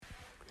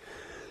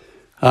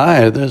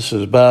Hi, this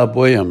is Bob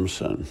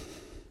Williamson.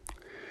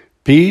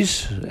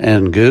 Peace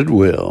and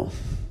goodwill.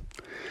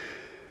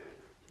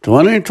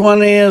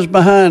 2020 is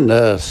behind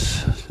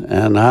us,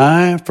 and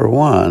I, for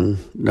one,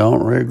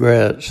 don't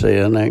regret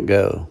seeing it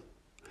go.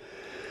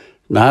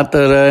 Not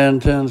that I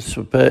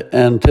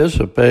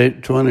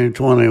anticipate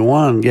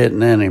 2021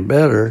 getting any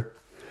better,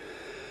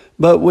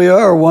 but we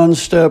are one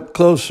step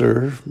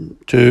closer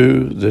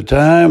to the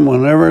time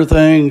whenever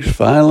things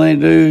finally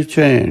do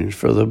change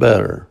for the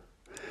better.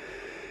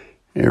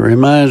 It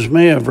reminds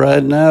me of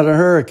riding out a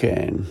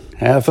hurricane.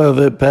 Half of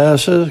it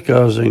passes,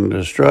 causing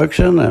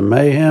destruction and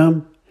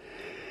mayhem,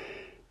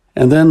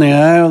 and then the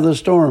eye of the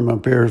storm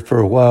appears for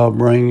a while,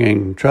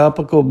 bringing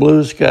tropical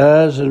blue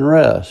skies and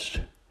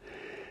rest,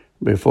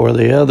 before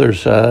the other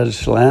side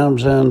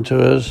slams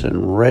into us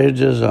and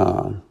rages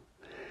on.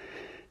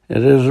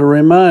 It is a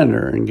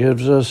reminder and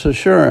gives us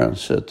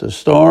assurance that the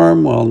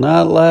storm will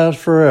not last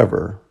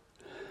forever,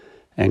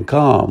 and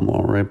calm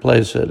will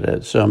replace it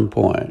at some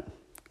point.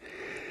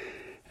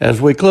 As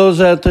we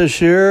close out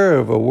this year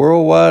of a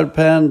worldwide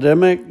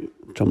pandemic,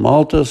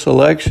 tumultuous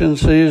election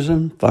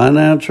season,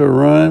 financial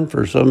ruin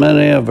for so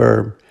many of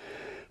our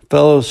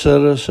fellow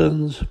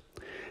citizens,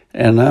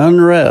 and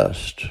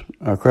unrest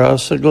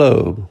across the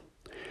globe,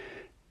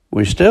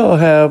 we still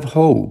have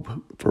hope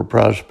for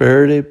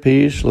prosperity,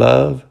 peace,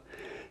 love,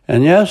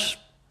 and yes,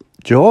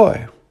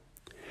 joy.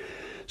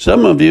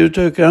 Some of you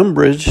took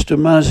umbrage to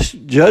my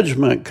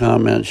judgment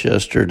comments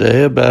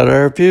yesterday about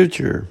our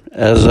future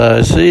as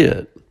I see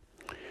it.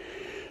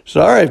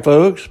 Sorry,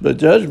 folks, but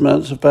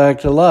judgment's a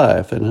fact of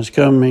life, and it's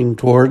coming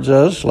towards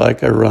us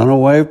like a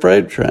runaway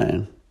freight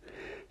train.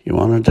 You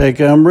want to take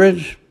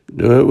umbrage?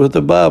 Do it with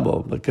the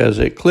Bible, because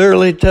it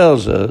clearly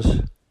tells us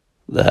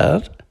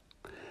that.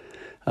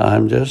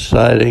 I'm just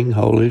citing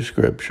Holy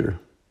Scripture.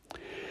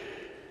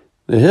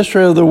 The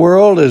history of the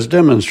world has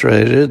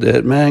demonstrated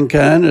that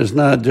mankind is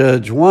not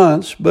judged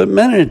once, but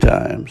many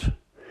times.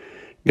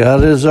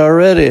 God has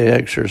already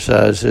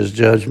exercised his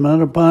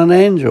judgment upon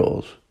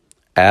angels,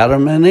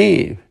 Adam and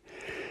Eve,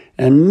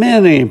 and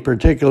many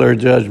particular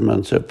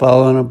judgments have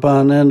fallen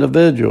upon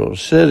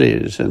individuals,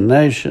 cities, and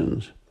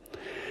nations.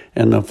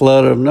 In the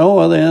flood of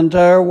Noah, the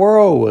entire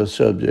world was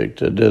subject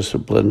to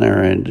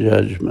disciplinary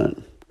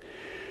judgment.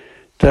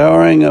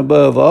 Towering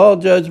above all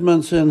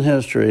judgments in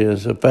history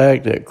is the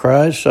fact that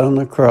Christ on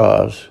the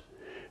cross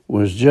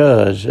was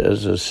judged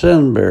as a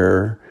sin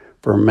bearer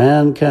for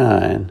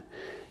mankind,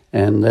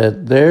 and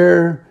that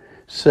there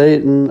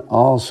Satan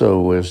also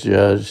was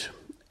judged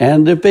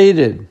and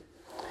defeated.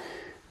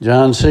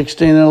 John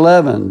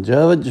 16:11,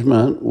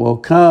 judgment will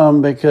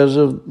come because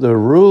of the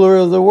ruler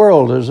of the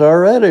world has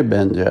already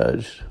been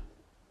judged.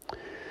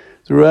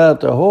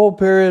 Throughout the whole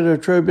period of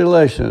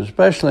tribulation,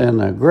 especially in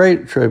the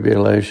Great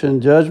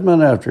Tribulation,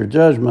 judgment after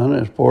judgment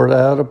is poured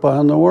out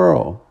upon the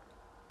world.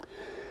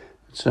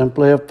 It's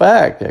simply a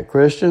fact that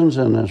Christians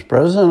in this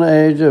present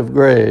age of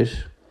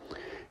grace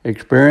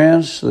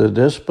experience the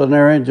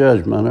disciplinary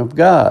judgment of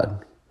God.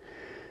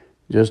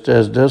 Just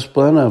as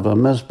discipline of a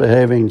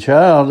misbehaving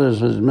child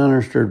is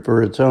administered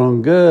for its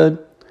own good,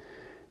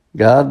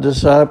 God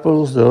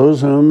disciples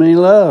those whom he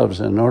loves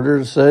in order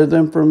to save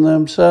them from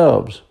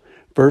themselves.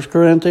 1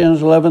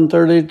 Corinthians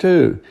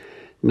 11:32.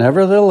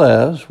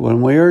 Nevertheless,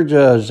 when we are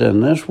judged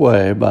in this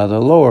way by the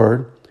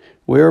Lord,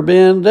 we are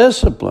being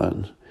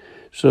disciplined,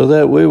 so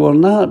that we will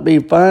not be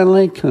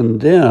finally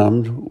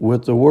condemned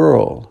with the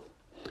world.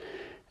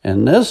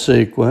 In this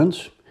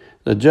sequence,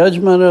 the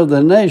judgment of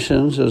the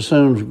nations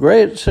assumes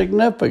great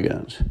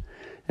significance.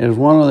 It is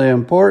one of the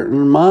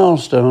important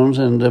milestones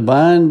in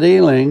divine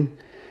dealing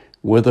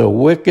with a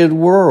wicked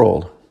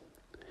world.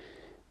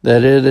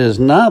 That it is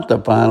not the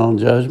final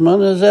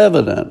judgment is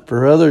evident,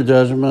 for other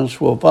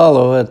judgments will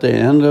follow at the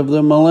end of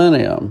the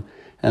millennium,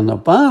 and the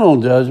final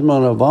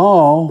judgment of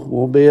all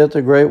will be at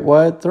the great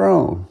white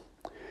throne.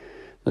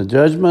 The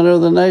judgment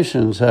of the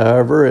nations,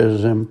 however,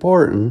 is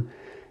important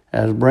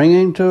as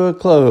bringing to a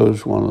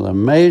close one of the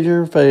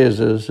major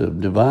phases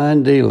of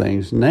divine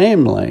dealings,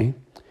 namely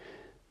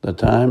the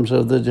times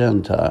of the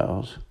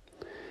Gentiles.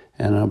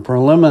 In a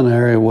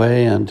preliminary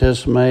way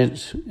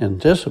anticipates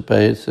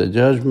the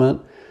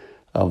judgment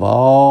of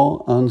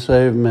all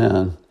unsaved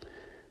men,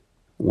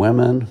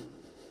 women,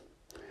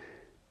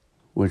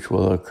 which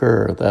will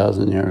occur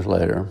 1,000 years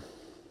later.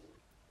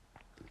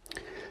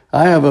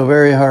 I have a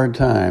very hard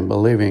time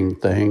believing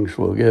things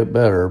will get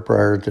better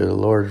prior to the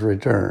Lord's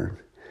return.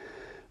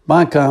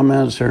 My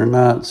comments are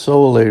not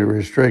solely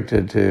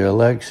restricted to the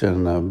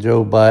election of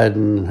Joe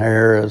Biden,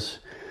 Harris,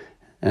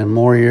 and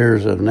more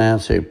years of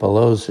Nancy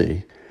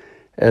Pelosi,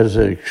 as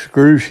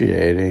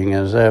excruciating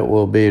as that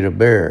will be to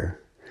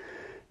bear.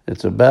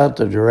 It's about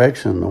the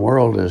direction the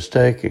world is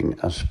taking,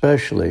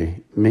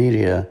 especially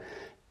media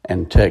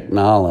and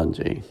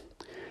technology.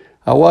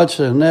 I watched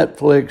a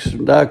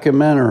Netflix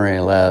documentary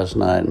last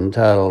night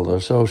entitled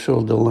The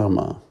Social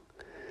Dilemma.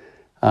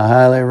 I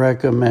highly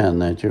recommend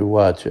that you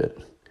watch it.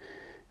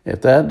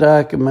 If that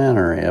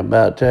documentary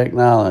about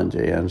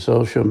technology and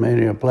social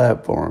media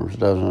platforms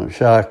doesn't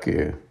shock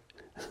you,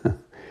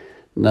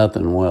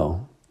 nothing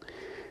will.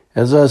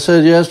 As I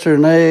said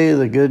yesterday,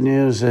 the good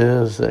news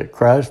is that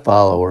Christ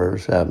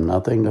followers have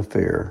nothing to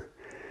fear.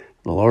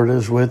 The Lord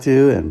is with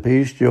you, and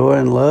peace, joy,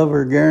 and love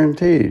are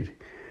guaranteed.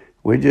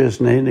 We just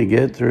need to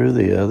get through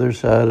the other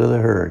side of the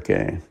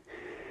hurricane.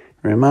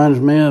 Reminds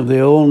me of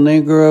the old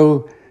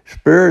Negro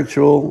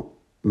spiritual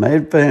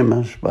made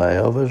famous by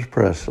Elvis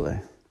Presley.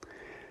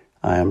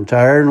 I am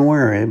tired and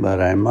weary, but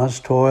I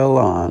must toil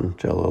on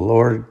till the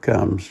Lord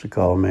comes to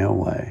call me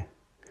away.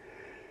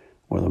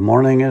 Where the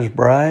morning is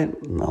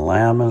bright, and the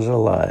Lamb is a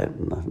light,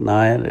 and the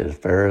night is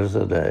fair as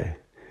the day.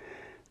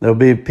 There'll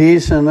be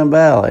peace in the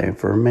valley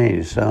for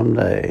me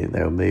someday.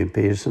 There'll be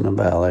peace in the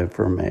valley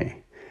for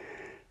me.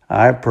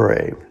 I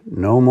pray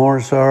no more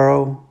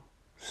sorrow,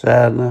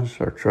 sadness,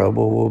 or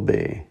trouble will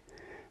be.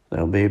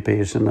 There'll be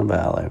peace in the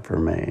valley for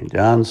me.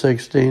 John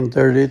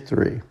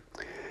 16:33.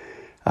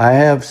 I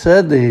have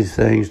said these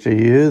things to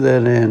you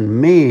that in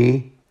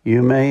me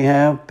you may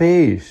have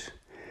peace.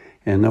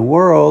 In the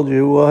world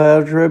you will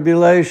have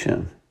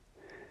tribulation.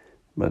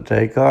 But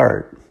take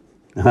heart,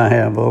 I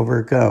have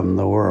overcome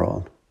the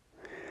world.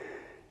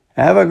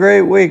 Have a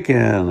great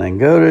weekend and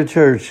go to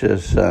church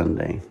this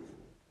Sunday.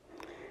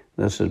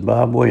 This is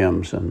Bob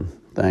Williamson.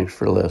 Thanks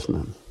for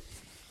listening.